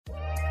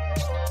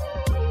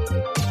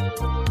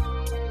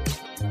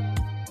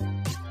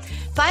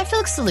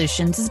Biophilic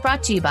Solutions is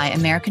brought to you by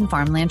American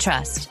Farmland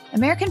Trust.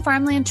 American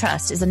Farmland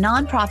Trust is a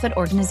nonprofit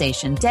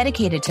organization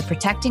dedicated to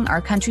protecting our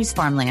country's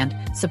farmland,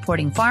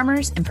 supporting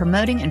farmers, and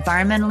promoting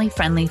environmentally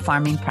friendly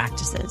farming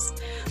practices.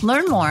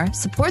 Learn more,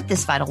 support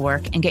this vital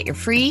work, and get your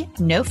free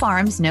No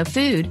Farms, No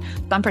Food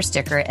bumper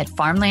sticker at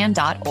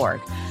farmland.org.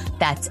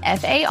 That's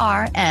FARMLAND.org.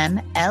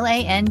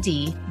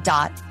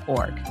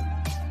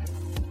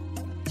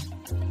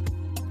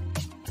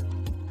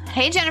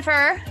 Hey,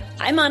 Jennifer.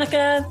 Hi,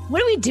 Monica.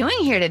 What are we doing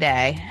here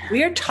today?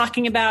 We are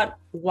talking about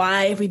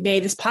why we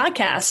made this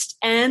podcast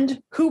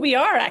and who we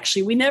are,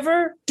 actually. We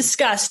never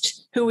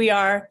discussed who we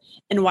are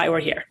and why we're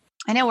here.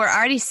 I know we're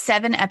already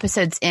 7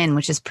 episodes in,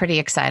 which is pretty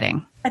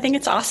exciting. I think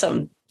it's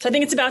awesome. So I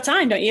think it's about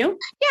time, don't you?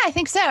 Yeah, I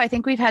think so. I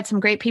think we've had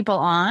some great people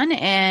on.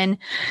 And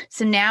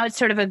so now it's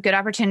sort of a good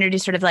opportunity to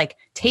sort of like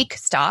take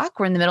stock.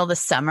 We're in the middle of the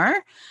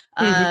summer.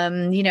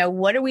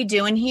 What are we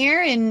doing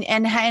here?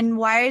 And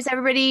why is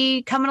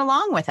everybody coming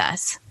along with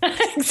us?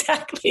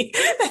 Exactly.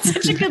 That's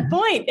such a good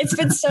point. It's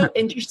been so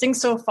interesting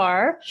so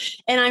far.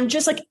 And I'm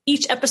just like,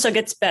 each episode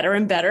gets better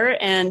and better.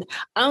 And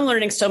I'm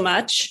learning so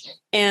much.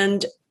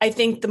 And I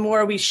think the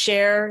more we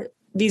share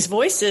these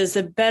voices,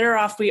 the better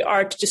off we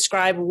are to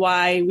describe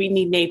why we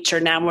need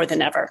nature now more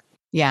than ever.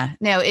 Yeah,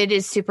 no, it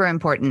is super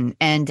important.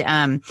 And,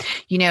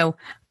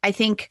 I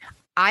think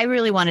I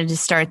really wanted to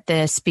start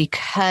this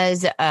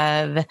because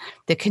of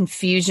the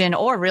confusion,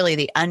 or really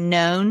the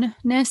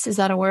unknownness, is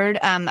that a word,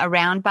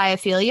 around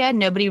biophilia.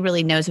 Nobody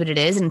really knows what it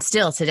is. And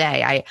still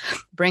today, I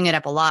bring it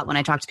up a lot when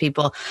I talk to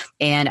people,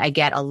 and I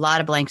get a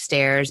lot of blank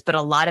stares, but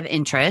a lot of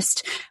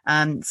interest.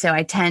 So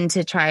I tend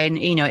to try and,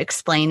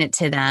 explain it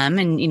to them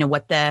and,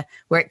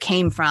 where it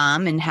came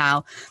from and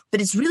how,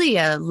 but it's really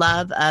a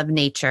love of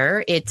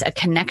nature. It's a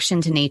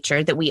connection to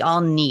nature, that we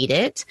all need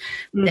it,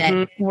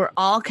 that we're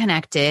all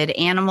connected,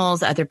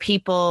 animals, other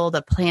people,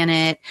 the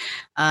planet.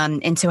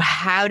 And so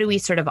how do we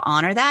sort of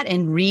honor that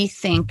and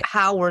rethink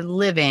how we're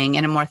living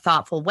in a more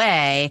thoughtful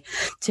way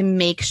to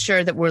make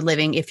sure that we're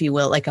living, if you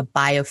will, like a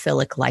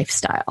biophilic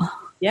lifestyle?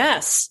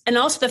 Yes. And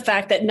also the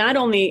fact that not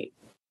only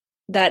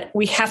that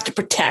we have to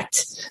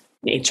protect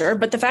nature,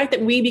 but the fact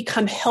that we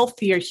become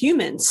healthier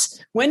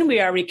humans when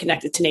we are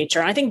reconnected to nature.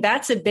 And I think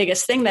that's the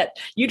biggest thing that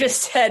you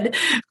just said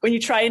when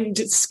you try and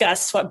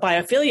discuss what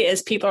biophilia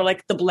is. People are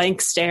like the blank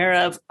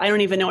stare of, I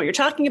don't even know what you're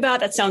talking about.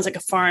 That sounds like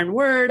a foreign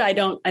word. I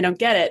don't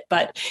get it.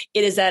 But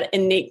it is that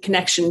innate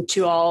connection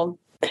to all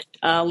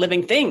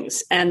living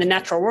things and the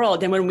natural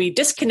world. And when we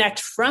disconnect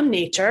from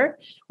nature,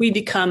 we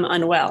become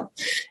unwell.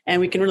 And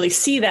we can really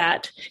see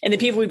that in the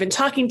people we've been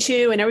talking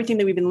to and everything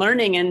that we've been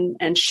learning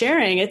and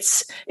sharing.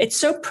 It's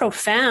so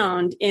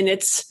profound, and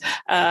it's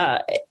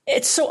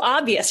so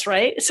obvious,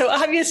 right? It's so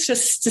obvious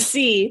just to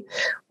see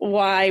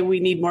why we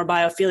need more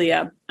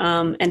biophilia,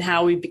 and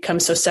how we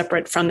become so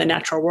separate from the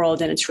natural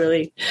world. And it's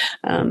really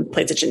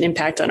played such an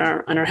impact on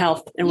our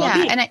health and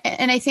well-being. Yeah,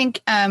 and I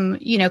think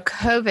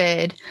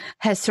COVID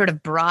has sort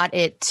of brought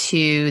it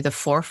to the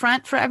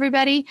forefront for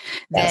everybody.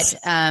 Yes.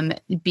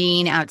 That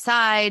being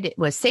outside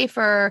was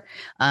safer,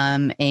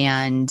 and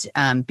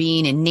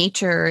being in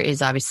nature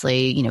is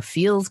obviously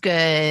feels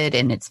good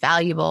and it's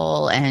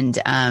valuable, and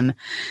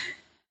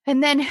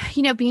then,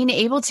 being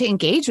able to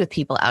engage with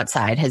people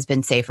outside has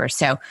been safer.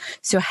 So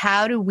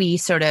how do we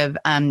sort of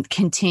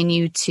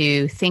continue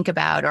to think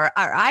about, or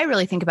I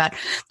really think about,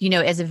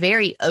 as a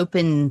very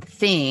open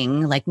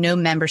thing, like no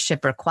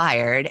membership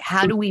required,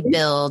 how do we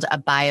build a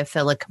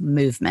biophilic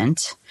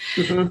movement?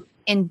 Mm-hmm.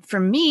 And for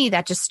me,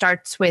 that just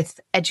starts with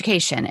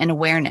education and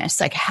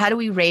awareness. Like, how do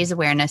we raise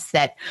awareness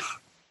that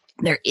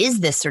there is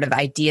this sort of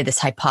idea, this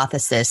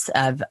hypothesis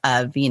of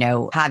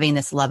having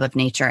this love of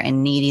nature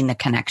and needing the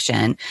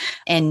connection.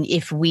 And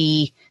if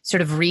we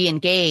sort of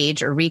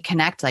re-engage or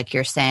reconnect, like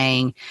you're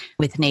saying,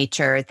 with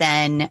nature,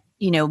 then,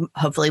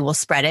 hopefully we'll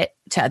spread it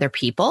to other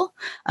people.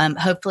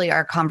 Hopefully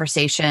our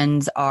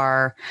conversations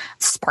are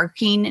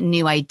sparking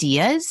new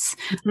ideas,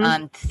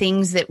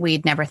 things that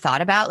we'd never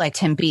thought about, like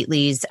Tim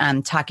Beatley's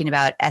talking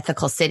about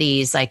ethical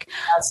cities. Like,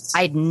 yes.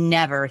 I'd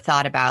never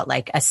thought about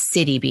like a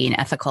city being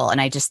ethical. And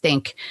I just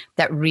think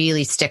that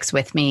really sticks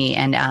with me.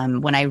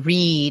 And when I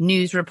read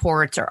news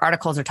reports or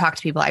articles or talk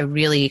to people, I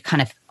really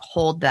kind of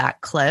hold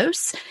that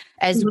close,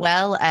 as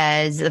well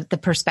as the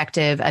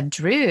perspective of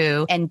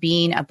Drew and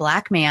being a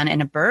Black man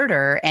and a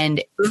birder,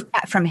 and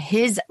from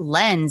his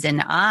lens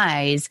and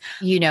eyes,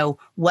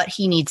 what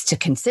he needs to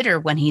consider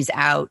when he's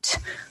out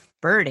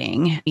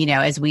birding,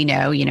 as we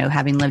know,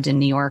 having lived in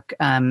New York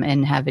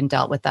and having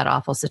dealt with that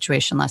awful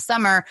situation last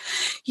summer,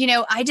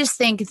 I just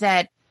think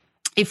that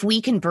if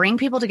we can bring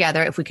people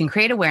together, if we can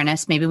create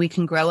awareness, maybe we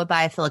can grow a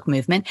biophilic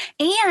movement.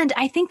 And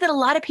I think that a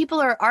lot of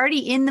people are already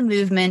in the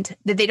movement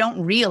that they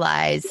don't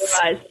realize.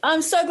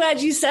 I'm so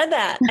glad you said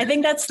that. I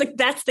think that's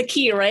the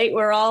key, right?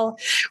 We all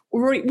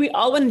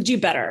want to do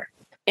better.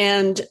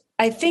 And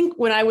I think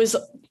when I was,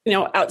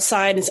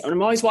 outside, and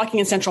I'm always walking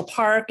in Central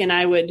Park, and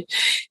I would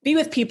be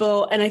with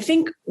people, and I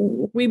think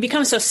we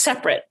become so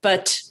separate.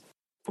 But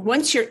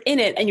once you're in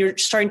it and you're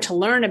starting to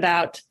learn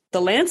about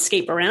the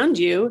landscape around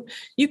you,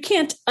 you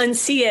can't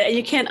unsee it and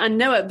you can't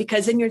unknow it,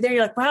 because then you're there,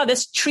 you're like, wow,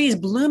 this tree is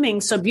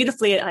blooming so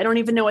beautifully. I don't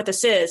even know what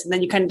this is. And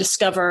then you kind of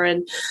discover,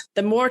 and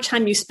the more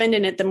time you spend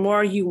in it, the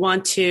more you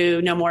want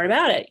to know more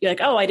about it. You're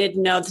like, oh, I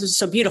didn't know this was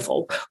so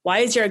beautiful. Why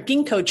is there a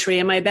ginkgo tree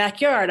in my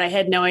backyard? I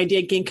had no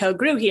idea ginkgo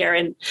grew here.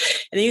 And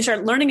then you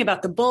start learning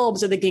about the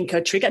bulbs of the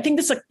ginkgo tree. I think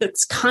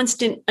this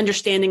constant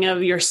understanding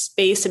of your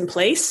space and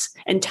place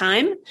and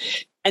time.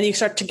 And you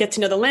start to get to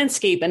know the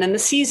landscape and then the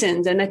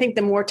seasons. And I think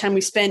the more time we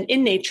spend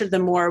in nature, the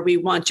more we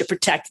want to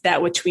protect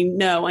that which we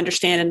know,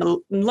 understand, and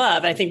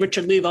love. I think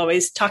Richard Louv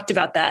always talked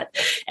about that.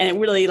 And it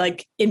really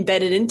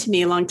embedded into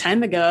me a long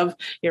time ago of,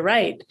 you're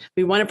right.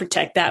 We want to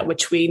protect that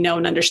which we know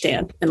and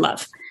understand and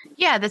love.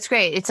 Yeah, that's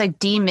great. It's like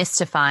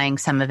demystifying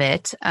some of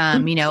it. A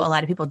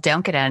lot of people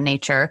don't get out of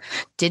nature,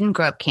 didn't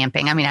grow up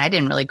camping. I mean, I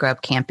didn't really grow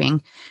up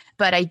camping.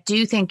 But I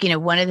do think,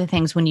 one of the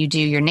things when you do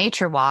your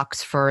nature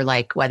walks for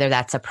whether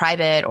that's a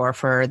private or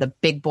for the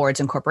big boards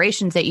and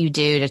corporations that you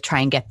do to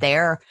try and get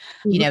their,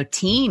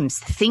 teams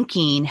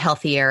thinking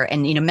healthier,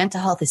 and,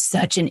 mental health is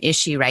such an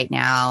issue right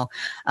now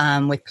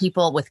with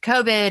people with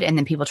COVID and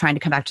then people trying to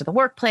come back to the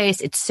workplace.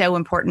 It's so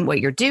important what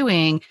you're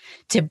doing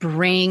to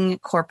bring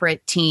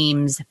corporate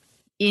teams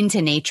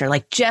into nature,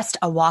 like just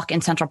a walk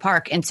in Central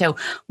Park. And so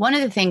one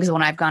of the things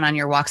when I've gone on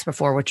your walks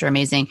before, which are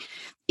amazing,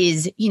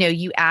 is,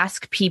 you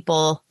ask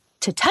people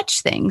to touch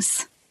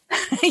things,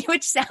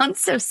 which sounds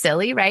so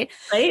silly, right?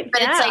 Right.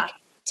 But it's like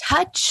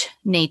touch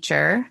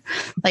nature,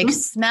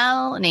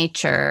 smell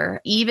nature,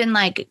 even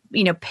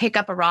pick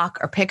up a rock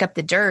or pick up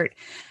the dirt,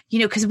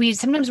 because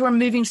sometimes we're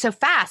moving so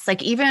fast.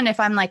 Like even if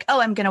I'm like,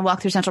 oh, I'm going to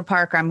walk through Central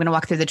Park or I'm going to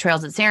walk through the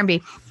trails at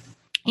Serenbe,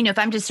 if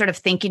I'm just sort of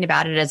thinking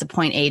about it as a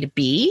point A to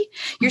B,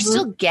 you're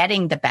still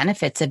getting the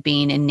benefits of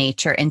being in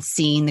nature and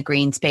seeing the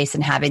green space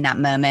and having that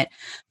moment.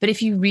 But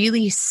if you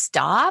really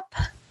stop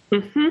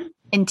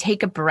and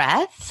take a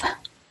breath.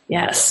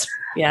 Yes.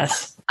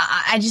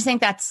 I just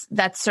think that's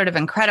sort of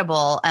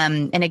incredible.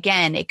 And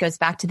again, it goes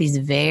back to these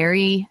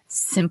very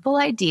simple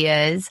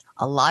ideas.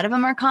 A lot of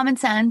them are common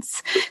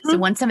sense. So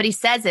when somebody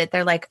says it,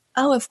 they're like,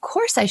 oh, of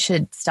course I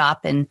should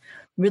stop and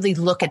really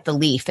look at the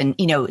leaf and,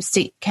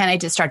 see, can I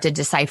just start to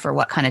decipher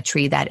what kind of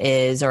tree that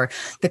is or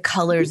the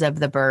colors of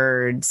the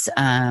birds?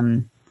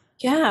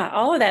 Yeah,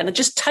 all of that. And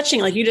just touching,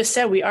 like you just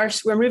said,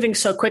 we're moving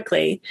so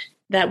quickly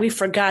that we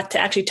forgot to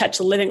actually touch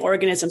the living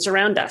organisms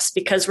around us,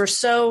 because we've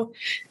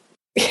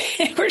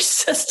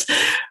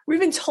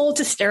been told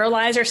to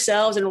sterilize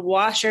ourselves and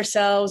wash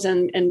ourselves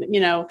and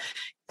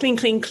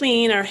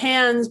clean our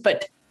hands,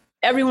 but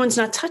everyone's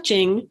not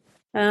touching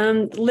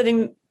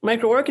living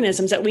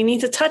microorganisms that we need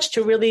to touch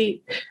to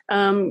really,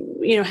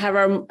 have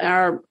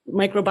our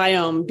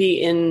microbiome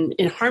be in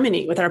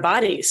harmony with our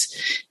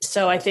bodies.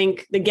 So I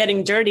think the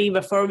getting dirty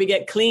before we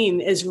get clean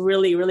is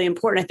really, really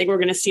important. I think we're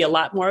going to see a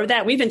lot more of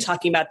that. We've been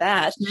talking about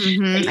that.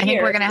 I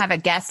think we're going to have a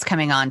guest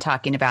coming on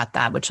talking about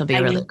that, which will be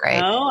really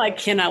great. Oh, I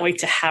cannot wait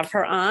to have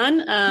her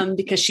on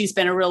because she's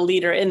been a real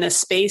leader in this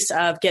space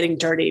of getting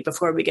dirty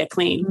before we get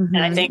clean.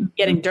 And I think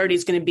getting dirty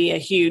is going to be a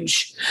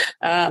huge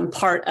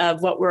part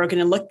of what we're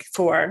going to look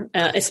for,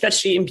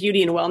 especially in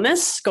beauty and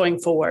wellness going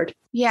forward.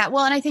 Yeah.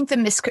 Well, and I think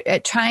what's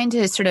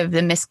sort of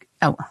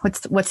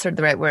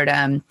the right word?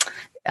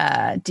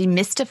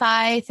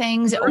 Demystify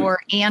things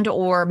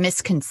or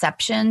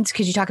misconceptions,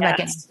 because you talk about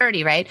getting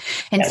dirty, right?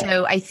 And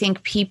so I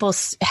think people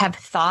have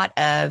thought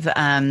of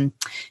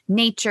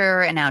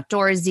nature and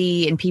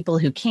outdoorsy and people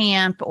who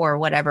camp or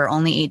whatever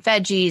only eat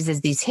veggies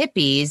as these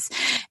hippies.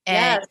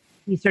 And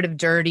sort of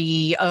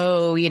dirty,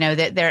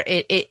 that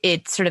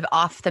it's sort of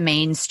off the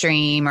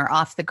mainstream or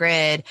off the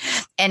grid.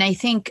 And I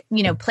think,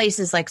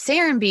 places like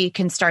Serenbe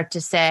can start to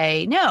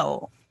say,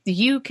 no,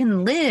 you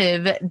can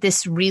live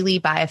this really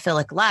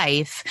biophilic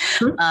life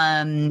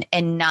and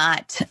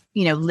not,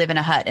 live in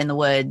a hut in the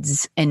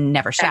woods and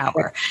never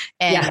shower.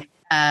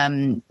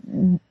 And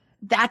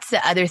that's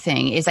the other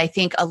thing is I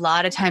think a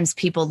lot of times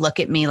people look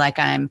at me like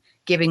I'm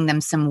giving them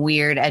some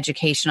weird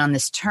education on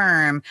this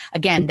term,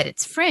 again, that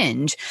it's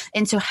fringe.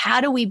 And so how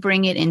do we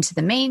bring it into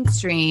the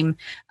mainstream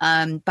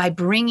by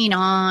bringing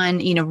on,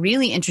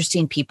 really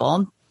interesting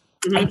people?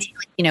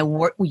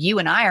 Ideally, you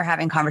and I are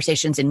having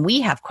conversations and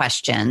we have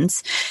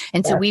questions.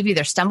 And so we've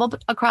either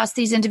stumbled across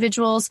these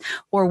individuals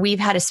or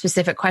we've had a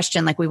specific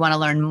question, like we want to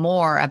learn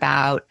more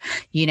about,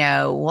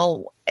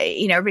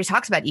 everybody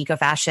talks about eco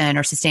fashion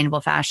or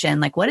sustainable fashion.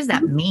 Like, what does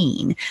that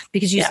mean?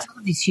 Because you still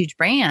have these huge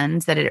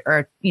brands that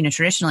are,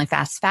 traditionally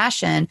fast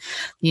fashion,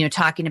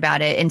 talking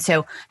about it. And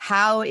so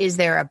how is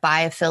there a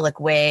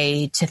biophilic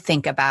way to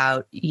think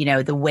about,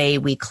 the way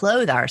we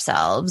clothe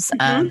ourselves,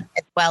 as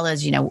well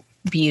as,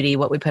 beauty,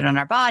 what we put on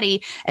our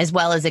body, as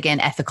well as, again,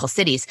 ethical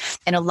cities.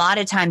 And a lot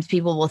of times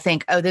people will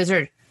think, oh, those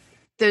are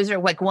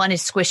like one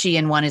is squishy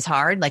and one is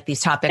hard, like these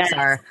topics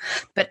are.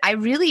 But I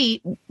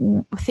really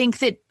think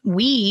that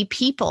we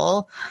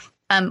people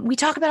we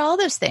talk about all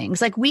those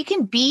things. Like we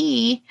can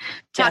be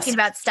talking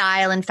about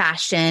style and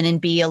fashion and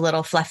be a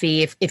little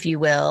fluffy, if you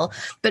will,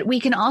 but we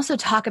can also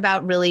talk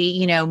about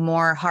really,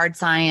 more hard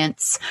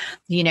science,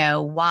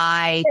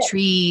 why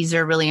trees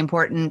are really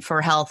important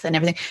for health and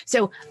everything.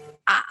 So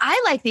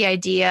I like the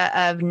idea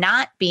of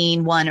not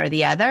being one or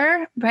the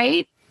other,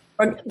 right?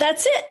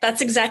 That's it.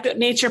 That's exactly what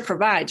nature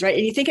provides, right?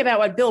 And you think about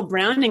what Bill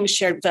Browning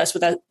shared with us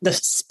with the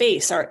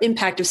space, our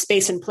impact of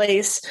space and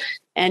place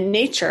and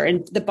nature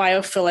and the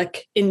biophilic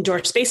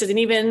indoor spaces. And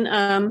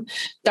even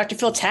Dr.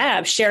 Phil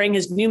Tabb sharing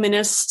his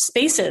numinous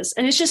spaces.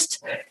 And it's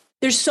just,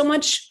 there's so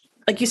much,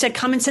 like you said,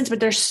 common sense, but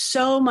there's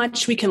so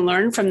much we can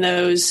learn from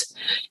those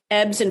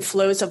ebbs and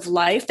flows of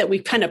life that we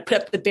kind of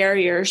put up the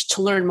barriers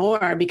to learn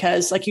more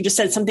because, like you just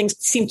said, some things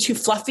seem too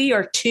fluffy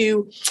or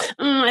too,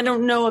 I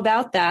don't know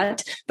about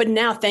that. But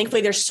now,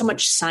 thankfully, there's so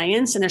much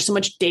science and there's so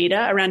much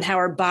data around how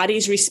our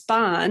bodies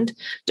respond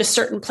to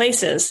certain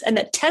places and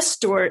that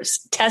test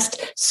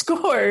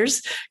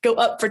scores go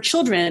up for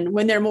children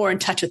when they're more in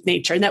touch with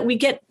nature and that we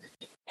get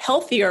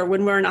healthier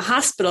when we're in a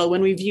hospital,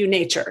 when we view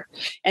nature,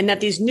 and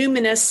that these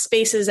numinous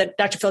spaces that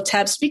Dr. Phil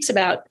Tabb speaks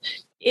about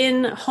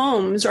in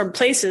homes or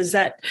places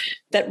that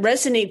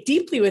resonate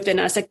deeply within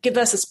us, that give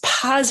us this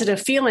positive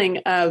feeling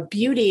of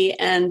beauty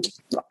and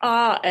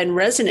awe and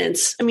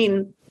resonance. I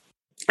mean,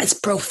 it's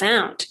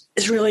profound.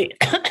 It's really,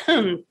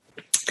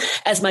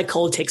 as my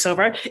cold takes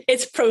over,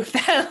 it's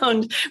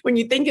profound when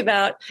you think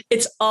about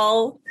it's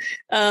all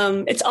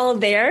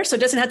there. So it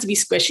doesn't have to be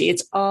squishy.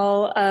 It's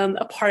all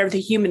a part of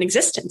the human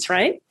existence,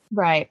 right?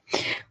 Right.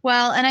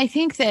 Well, and I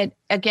think that,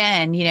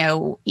 again,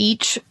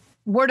 each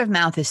word of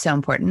mouth is so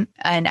important.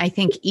 And I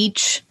think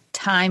each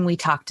time we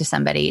talk to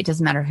somebody, it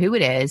doesn't matter who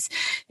it is,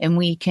 and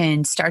we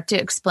can start to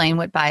explain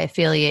what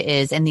biophilia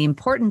is and the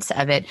importance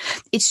of it,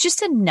 it's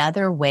just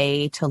another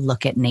way to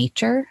look at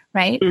nature,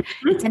 right?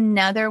 Mm-hmm. It's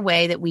another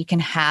way that we can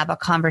have a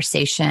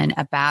conversation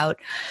about,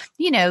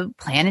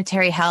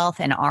 planetary health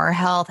and our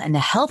health and the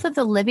health of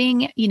the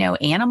living,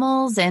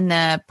 animals and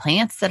the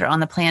plants that are on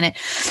the planet.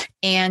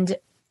 And,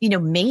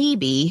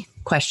 maybe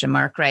question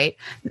mark, right?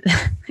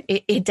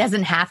 It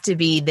doesn't have to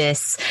be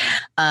this,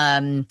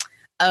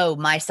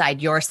 my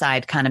side, your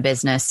side kind of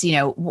business.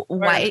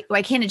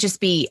 Why can't it just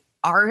be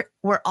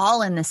we're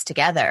all in this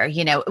together?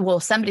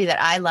 Somebody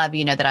that I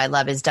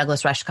love, is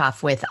Douglas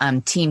Rushkoff with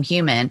Team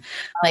Human.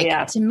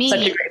 To me,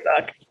 such a great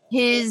book.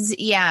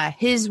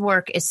 His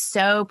work is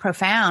so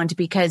profound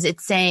because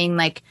it's saying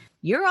like,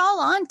 you're all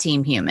on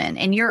Team Human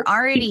and you're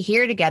already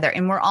here together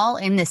and we're all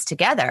in this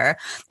together.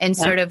 And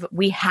sort of,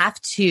 we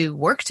have to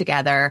work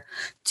together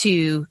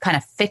to kind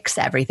of fix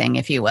everything,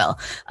 if you will.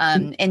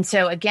 And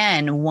so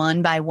again,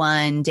 one by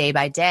one, day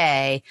by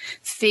day,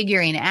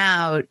 figuring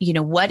out,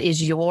 what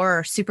is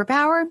your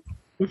superpower?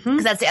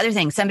 Because that's the other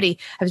thing. I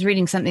was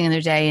reading something the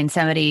other day and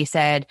somebody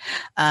said,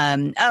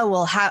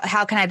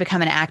 how can I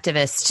become an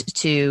activist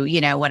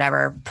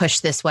to, push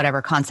this,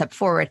 whatever concept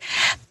forward?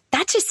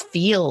 That just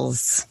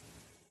feels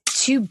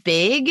too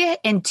big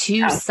and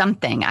too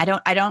something. I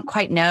don't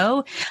quite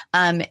know.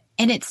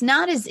 And it's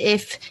not as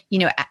if,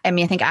 I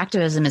think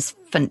activism is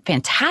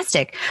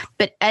fantastic,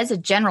 but as a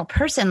general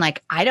person,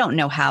 like, I don't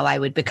know how I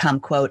would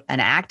become, quote, an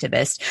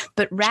activist,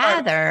 but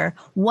rather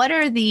what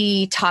are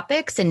the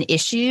topics and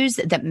issues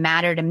that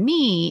matter to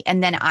me?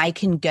 And then I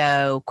can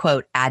go,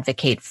 quote,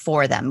 advocate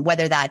for them,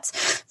 whether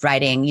that's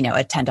writing, a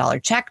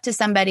 $10 check to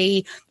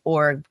somebody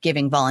or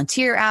giving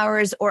volunteer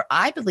hours, or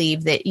I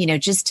believe that,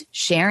 just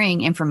sharing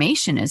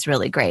information is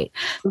really great.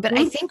 But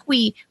I think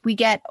we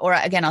get, or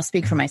again, I'll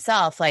speak for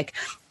myself, like,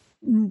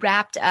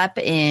 wrapped up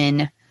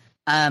in,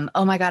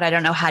 oh my God, I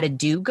don't know how to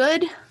do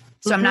good,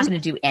 so I'm not going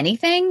to do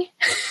anything.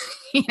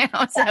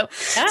 So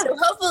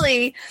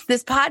hopefully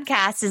this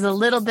podcast is a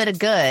little bit of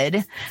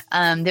good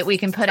that we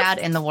can put out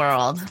in the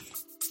world.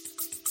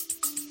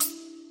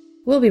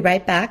 We'll be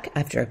right back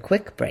after a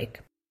quick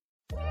break.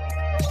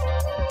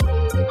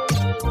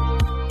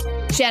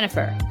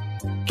 Jennifer,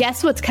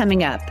 guess what's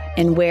coming up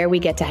and where we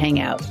get to hang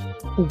out?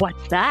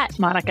 What's that,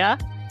 Monica?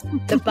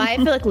 The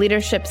Biophilic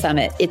Leadership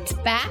Summit. It's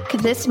back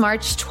this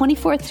March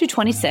 24th through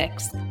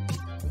 26th.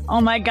 Oh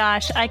my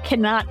gosh, I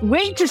cannot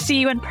wait to see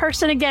you in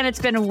person again.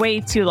 It's been way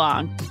too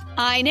long.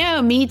 I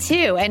know, me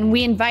too. And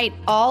we invite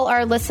all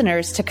our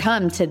listeners to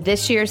come to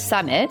this year's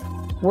summit.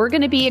 We're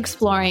going to be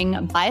exploring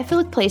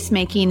biophilic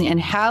placemaking and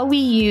how we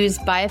use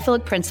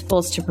biophilic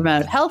principles to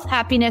promote health,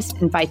 happiness,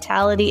 and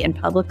vitality in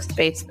public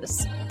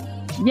spaces.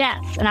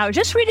 Yes, and I was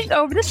just reading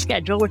over the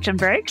schedule, which I'm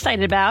very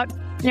excited about.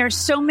 There are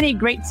so many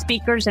great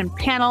speakers and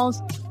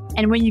panels.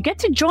 And when you get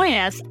to join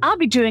us, I'll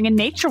be doing a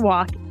nature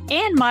walk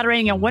and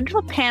moderating a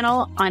wonderful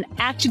panel on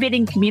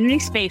activating community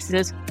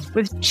spaces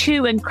with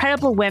two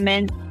incredible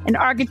women, an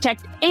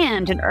architect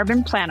and an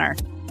urban planner.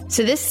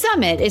 So this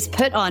summit is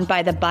put on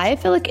by the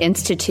Biophilic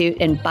Institute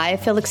and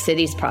Biophilic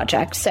Cities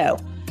Project. So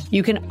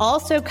you can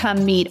also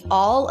come meet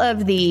all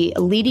of the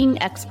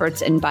leading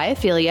experts in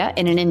biophilia.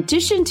 And in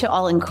addition to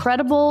all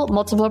incredible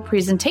multiple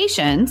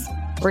presentations,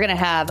 we're going to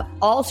have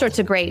all sorts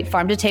of great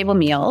farm-to-table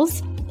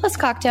meals. plus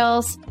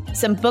cocktails,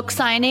 some book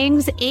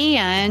signings,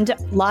 and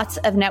lots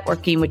of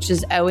networking, which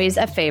is always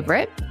a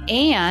favorite.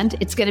 And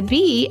it's going to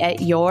be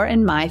at your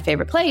and my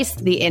favorite place,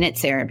 the Inn at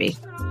Serenbe.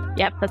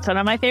 Yep, that's one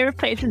of my favorite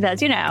places,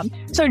 as you know.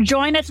 So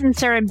join us in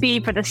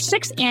Serenbe for the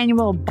 6th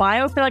Annual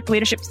Biophilic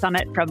Leadership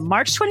Summit from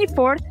March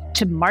 24th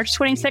to March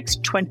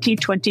 26th,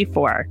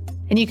 2024.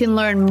 And you can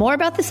learn more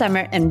about the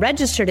summit and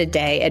register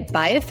today at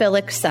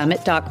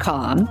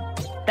biophilic.summit.com.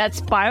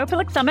 That's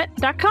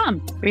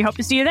biophilic.summit.com. We hope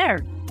to see you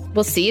there.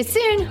 We'll see you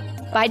soon.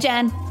 Bye,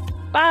 Jen.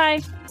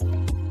 Bye.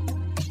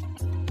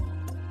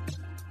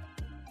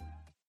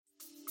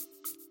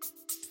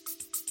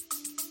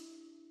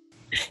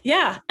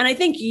 Yeah. And I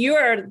think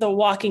you're the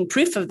walking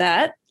proof of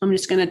that. I'm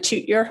just going to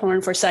toot your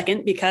horn for a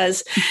second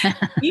because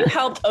you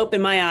helped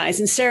open my eyes,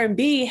 and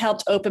Serenbe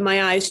helped open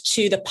my eyes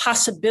to the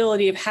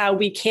possibility of how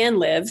we can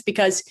live,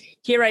 because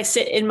here I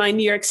sit in my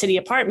New York City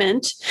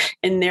apartment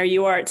and there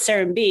you are at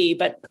Serenbe.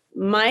 But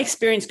my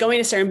experience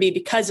going to Serenbe,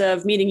 because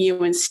of meeting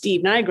you and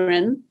Steve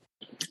Nygren,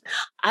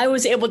 I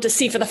was able to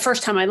see for the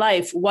first time in my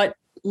life what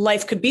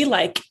life could be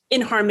like in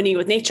harmony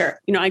with nature.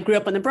 You know, I grew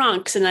up in the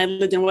Bronx and I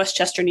lived in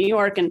Westchester, New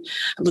York, and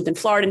I lived in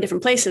Florida and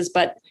different places.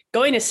 But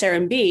going to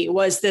Serenbe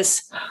was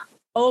this,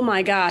 oh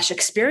my gosh,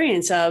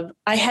 experience of,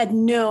 I had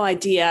no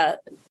idea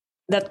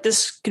that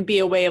this could be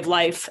a way of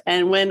life.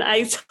 And when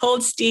I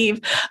told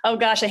Steve, oh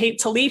gosh, I hate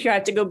to leave here, I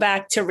have to go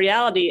back to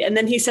reality. And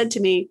then he said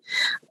to me,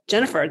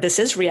 Jennifer, this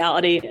is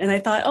reality. And I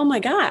thought, oh my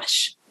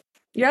gosh,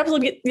 you're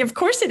absolutely, of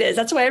course it is.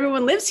 That's why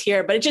everyone lives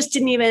here. But it just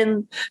didn't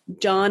even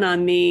dawn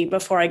on me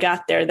before I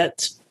got there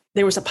that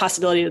there was a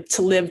possibility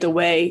to live the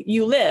way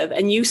you live,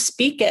 and you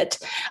speak it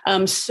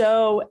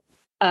so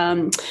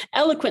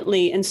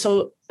eloquently and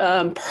so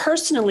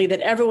personally that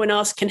everyone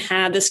else can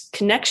have this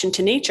connection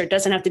to nature. It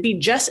doesn't have to be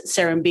just at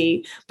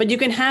Serenbe, but you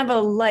can have a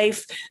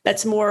life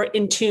that's more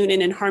in tune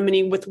and in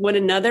harmony with one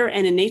another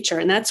and in nature.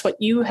 And that's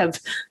what you have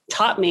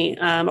taught me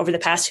over the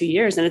past few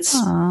years. And it's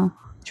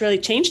really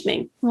changed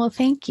me. Well,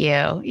 thank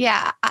you.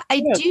 Yeah,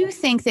 I do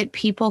think that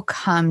people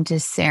come to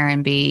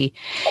Serenbe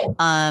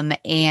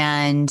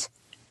and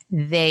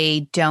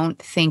they don't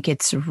think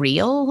it's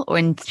real.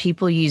 When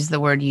people use the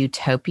word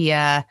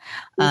utopia,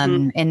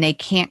 and they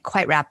can't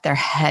quite wrap their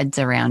heads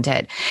around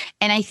it.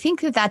 And I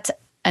think that that's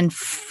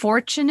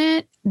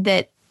unfortunate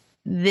that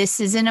this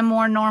isn't a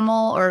more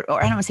normal, or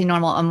I don't want to say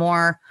normal, a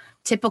more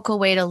typical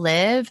way to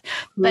live.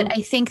 But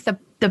I think the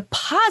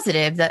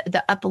positive,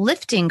 the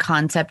uplifting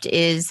concept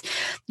is,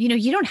 you know,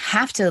 you don't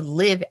have to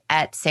live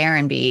at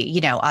Serenbe.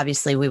 You know,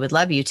 obviously we would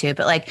love you to,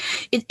 but like,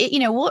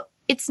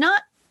 it's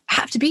not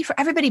have to be for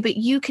everybody, but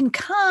you can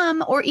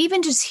come or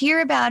even just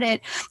hear about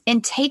it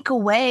and take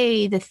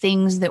away the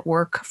things that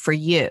work for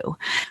you.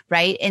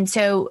 Right. And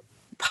so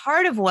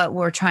part of what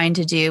we're trying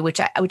to do, which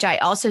I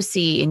also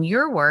see in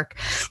your work,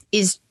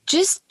 is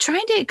just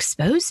trying to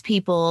expose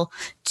people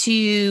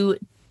to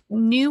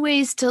new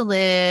ways to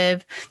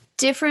live,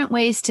 different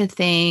ways to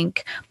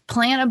think,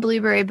 plant a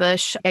blueberry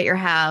bush at your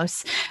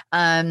house,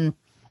 you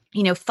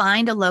know,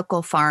 find a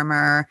local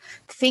farmer,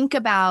 think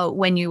about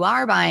when you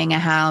are buying a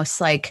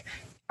house, like,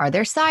 are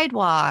there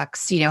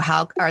sidewalks? You know,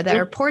 how are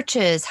there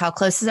porches? How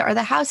close are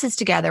the houses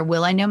together?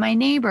 Will I know my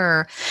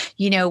neighbor?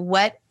 You know,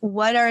 what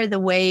are the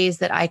ways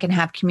that I can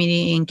have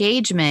community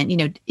engagement? You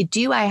know,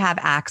 do I have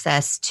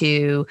access to,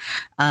 you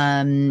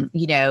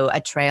know, a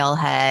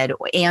trailhead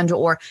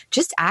or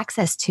just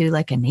access to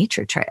like a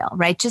nature trail,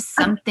 right? Just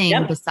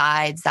something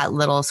besides that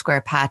little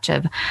square patch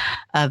of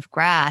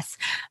grass.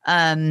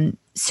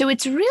 So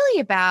it's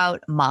really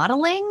about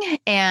modeling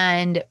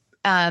and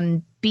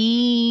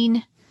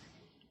being.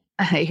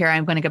 Here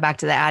I'm going to go back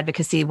to the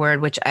advocacy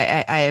word, which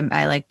I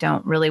like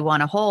don't really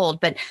want to hold,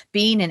 but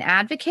being an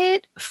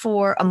advocate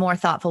for a more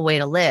thoughtful way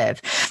to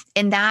live.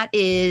 And that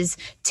is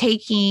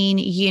taking,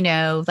 you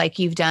know, like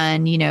you've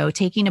done, you know,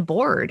 taking a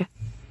board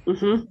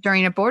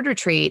during a board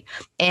retreat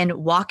and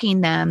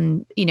walking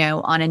them, you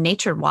know, on a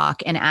nature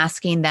walk and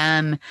asking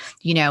them,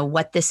 you know,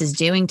 what this is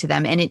doing to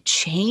them. And it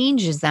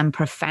changes them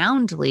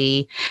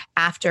profoundly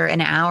after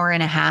an hour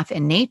and a half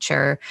in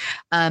nature.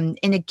 And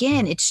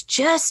again, it's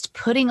just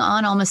putting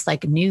on almost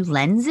like new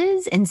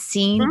lenses and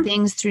seeing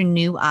things through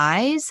new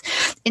eyes.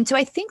 And so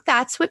I think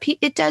that's what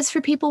it does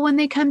for people when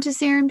they come to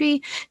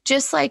Serenbe,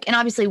 just like, and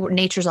obviously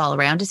nature's all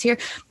around us here,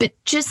 but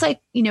just like,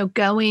 you know,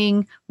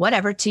 going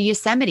whatever to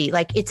Yosemite,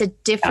 like it's a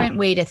different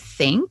way to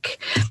think.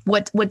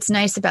 What's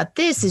nice about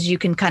this is you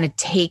can kind of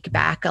take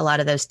back a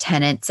lot of those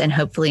tenets and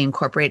hopefully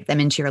incorporate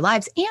them into your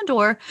lives. And,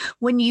 or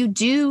when you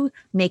do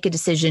make a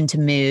decision to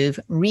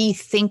move,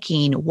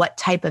 rethinking what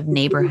type of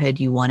neighborhood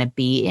you want to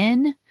be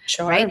in.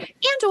 Sure. Right.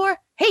 And, or,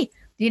 hey,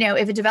 you know,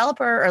 if a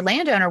developer or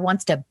landowner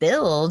wants to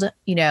build,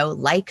 you know,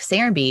 like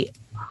Serenbe,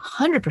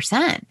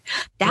 100%.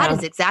 That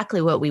is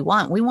exactly what we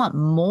want. We want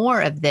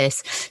more of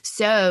this.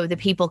 So the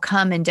people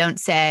come and don't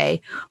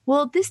say,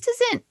 well,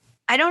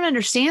 I don't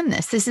understand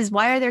this. This is,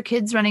 why are there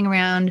kids running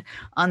around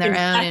on their own?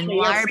 And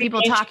why are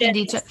people talking to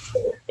each other?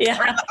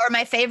 Yeah. Or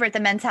my favorite, the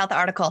Men's Health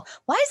article.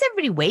 Why is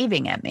everybody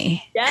waving at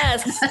me?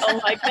 Yes. Oh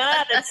my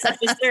God. It's such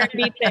a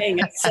Serenbe thing.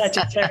 It's such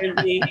a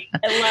Serenbe.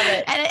 I love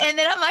it. And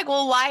then I'm like,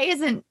 well, why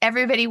isn't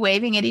everybody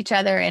waving at each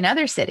other in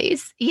other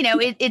cities?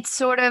 It's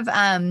sort of,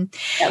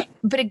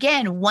 but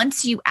again,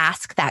 once you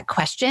ask that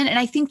question, and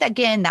I think that,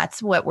 again,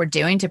 that's what we're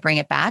doing to bring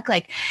it back.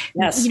 Like,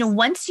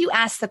 once you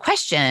ask the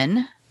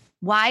question,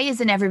 why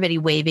isn't everybody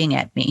waving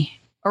at me?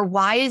 Or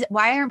why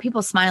aren't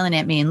people smiling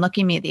at me and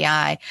looking me at the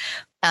eye,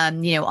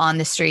 on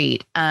the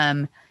street?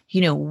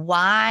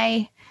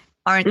 Why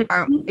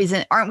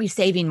aren't we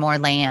saving more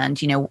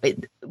land?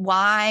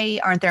 Why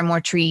aren't there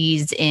more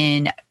trees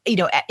in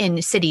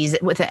cities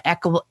with an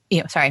equitable,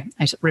 sorry,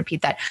 I should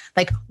repeat that.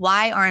 Like,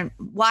 why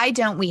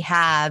don't we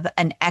have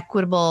an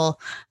equitable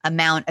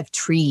amount of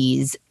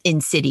trees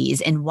in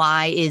cities? And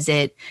why is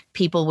it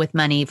people with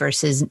money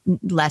versus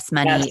less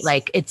money? Yes.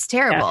 Like, it's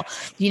terrible,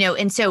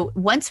 and so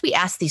once we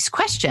ask these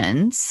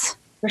questions,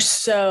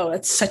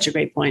 that's such a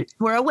great point.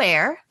 we're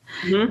aware.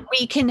 Mm-hmm.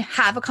 We can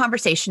have a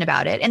conversation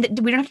about it, and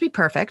we don't have to be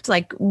perfect.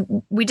 Like,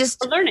 we're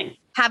learning.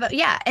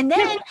 And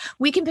then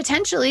we can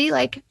potentially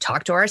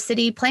talk to our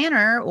city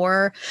planner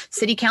or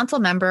city council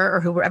member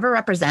or whoever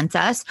represents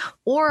us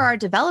or our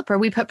developer.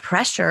 We put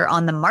pressure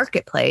on the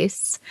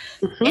marketplace,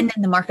 and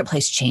then the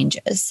marketplace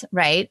changes,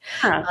 right?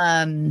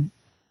 And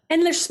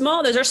those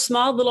are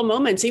small little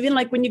moments. Even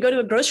like when you go to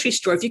a grocery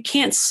store, if you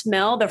can't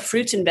smell the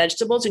fruits and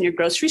vegetables in your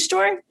grocery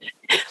store,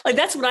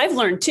 that's what I've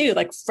learned too.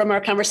 Like from our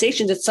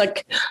conversations, it's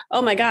like,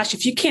 oh my gosh,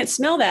 if you can't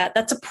smell that,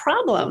 that's a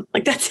problem.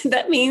 Like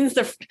that means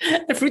the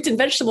fruits and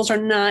vegetables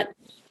they've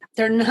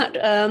been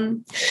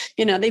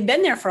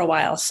there for a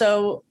while.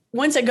 So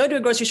once I go to a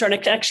grocery store and I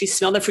can actually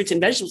smell the fruits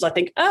and vegetables, I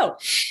think, oh,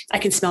 I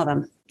can smell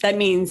them. That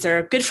means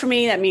they're good for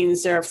me. That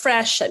means they're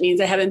fresh. That means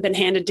they haven't been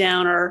handed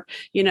down or,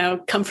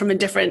 come from a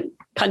different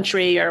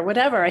country or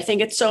whatever. I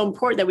think it's so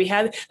important that we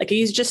have, like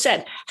you just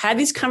said, have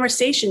these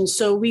conversations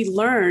so we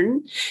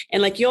learn.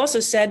 And like you also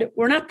said,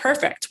 we're not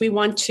perfect. We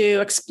want to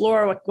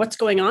explore what's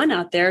going on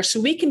out there so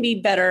we can be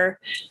better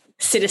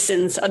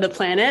citizens of the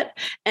planet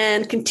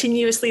and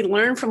continuously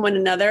learn from one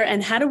another.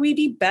 And how do we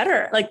be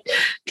better? Like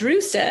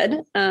Drew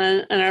said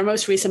on our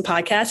most recent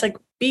podcast,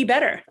 be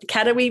better.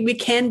 How do we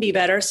can be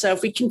better? So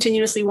if we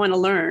continuously want to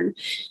learn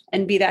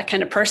and be that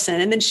kind of person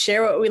and then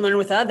share what we learn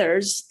with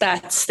others,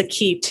 that's the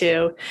key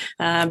to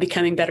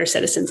becoming better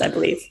citizens, I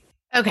believe.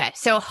 Okay.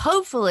 So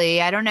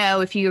hopefully, I don't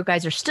know if you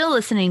guys are still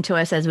listening to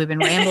us as we've been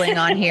rambling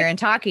on here and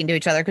talking to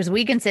each other, because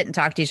we can sit and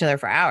talk to each other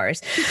for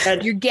hours.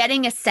 You're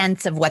getting a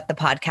sense of what the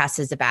podcast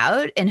is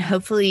about. And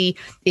hopefully,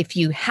 if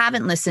you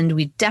haven't listened,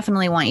 we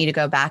definitely want you to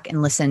go back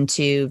and listen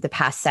to the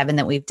past 7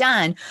 that we've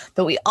done.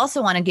 But we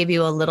also want to give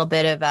you a little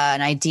bit of an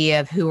idea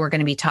of who we're going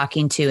to be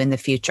talking to in the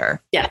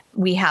future. Yeah.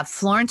 We have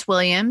Florence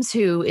Williams,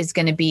 who is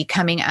going to be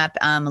coming up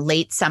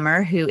late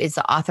summer, who is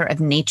the author of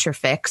Nature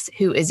Fix,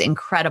 who is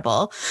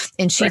incredible.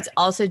 And she's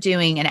also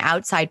doing an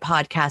outside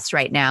podcast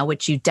right now,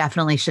 which you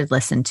definitely should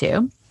listen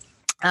to.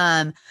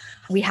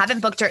 We haven't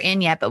booked her in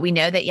yet, but we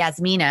know that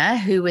Yasmina,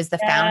 who is the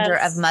founder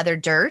of Mother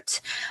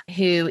Dirt,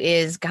 who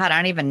is, God, I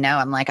don't even know.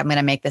 I'm going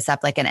to make this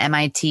up, like an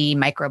MIT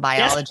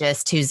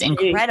microbiologist who's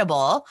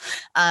incredible.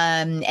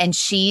 And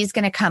she's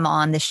going to come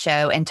on the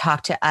show and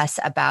talk to us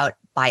about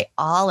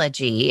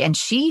biology. And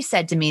she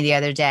said to me the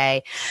other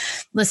day,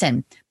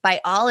 listen,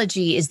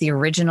 biology is the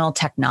original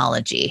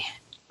technology.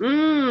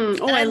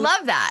 I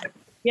love that.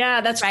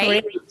 Yeah, that's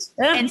great.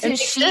 Yeah, and so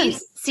she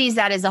sees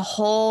that as a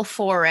whole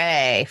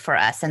foray for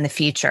us in the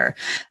future.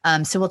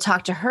 So we'll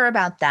talk to her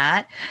about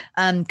that.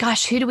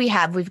 Who do we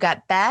have? We've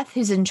got Beth,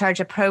 who's in charge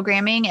of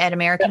programming at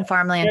American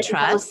Farmland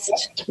Trust.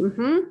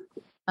 Mm-hmm.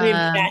 We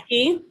have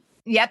Jackie.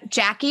 Yep,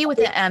 Jackie with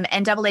the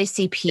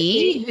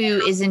NAACP,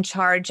 who is in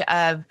charge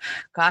of,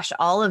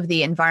 all of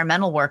the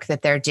environmental work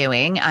that they're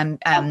doing.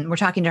 We're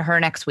talking to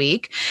her next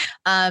week.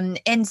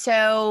 And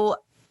so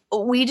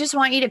we just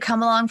want you to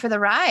come along for the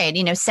ride.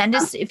 Send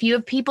us, if you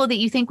have people that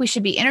you think we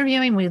should be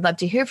interviewing, we'd love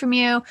to hear from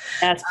you.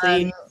 Yes,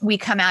 please. We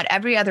come out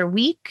every other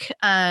week.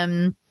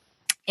 Again,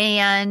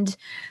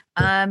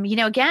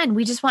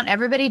 we just want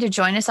everybody to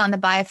join us on the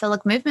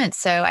biophilic movement.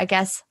 So I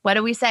guess, what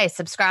do we say?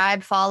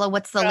 Subscribe, follow.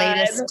 What's the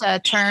latest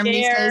term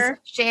these days?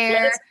 Share.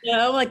 Let us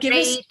know. Give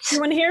us, we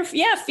want to hear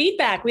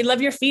feedback. We love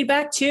your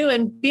feedback too.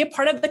 And be a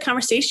part of the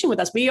conversation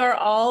with us.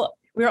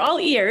 We're all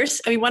ears,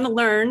 and we want to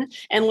learn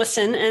and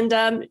listen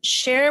and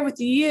share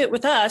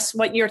with us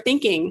what you're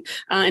thinking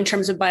in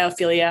terms of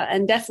biophilia,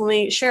 and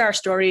definitely share our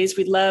stories.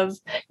 We love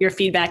your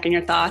feedback and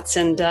your thoughts,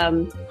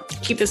 and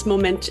keep this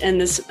moment and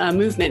this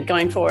movement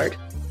going forward.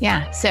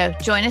 Yeah. So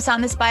join us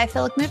on this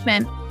biophilic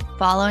movement.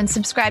 Follow and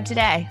subscribe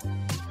today.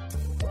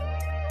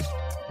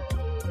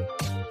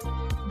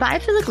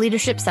 Biophilic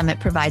Leadership Summit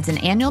provides an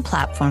annual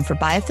platform for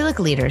biophilic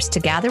leaders to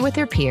gather with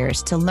their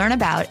peers to learn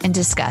about and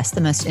discuss the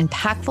most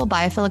impactful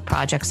biophilic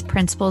projects,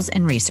 principles,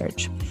 and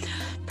research.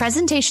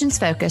 Presentations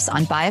focus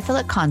on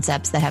biophilic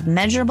concepts that have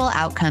measurable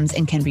outcomes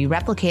and can be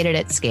replicated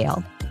at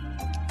scale.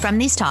 From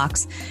these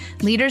talks,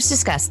 leaders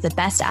discussed the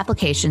best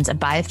applications of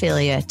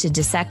biophilia to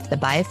dissect the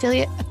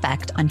biophilia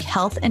effect on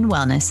health and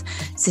wellness,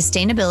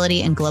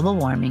 sustainability, and global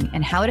warming,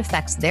 and how it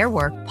affects their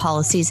work,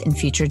 policies, and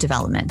future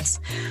developments.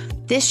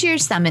 This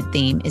year's summit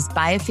theme is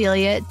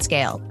Biophilia at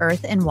Scale,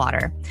 Earth and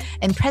Water,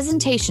 and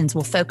presentations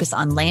will focus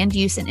on land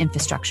use and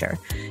infrastructure.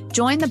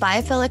 Join the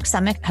Biophilic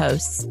Summit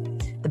hosts,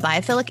 the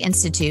Biophilic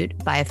Institute,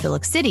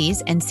 Biophilic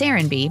Cities, and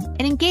Serenbe,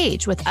 and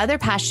engage with other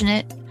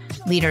passionate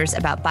leaders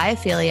about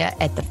biophilia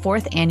at the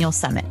 4th Annual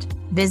Summit.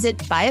 Visit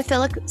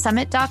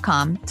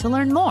biophilic.summit.com to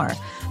learn more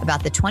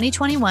about the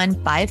 2021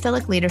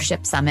 Biophilic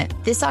Leadership Summit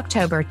this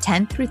October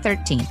 10th through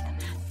 13th.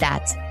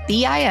 That's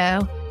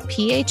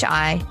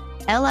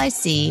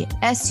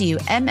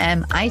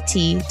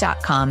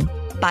BIOPHILICSUMMIT.com,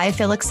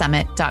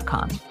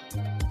 biophilic.summit.com.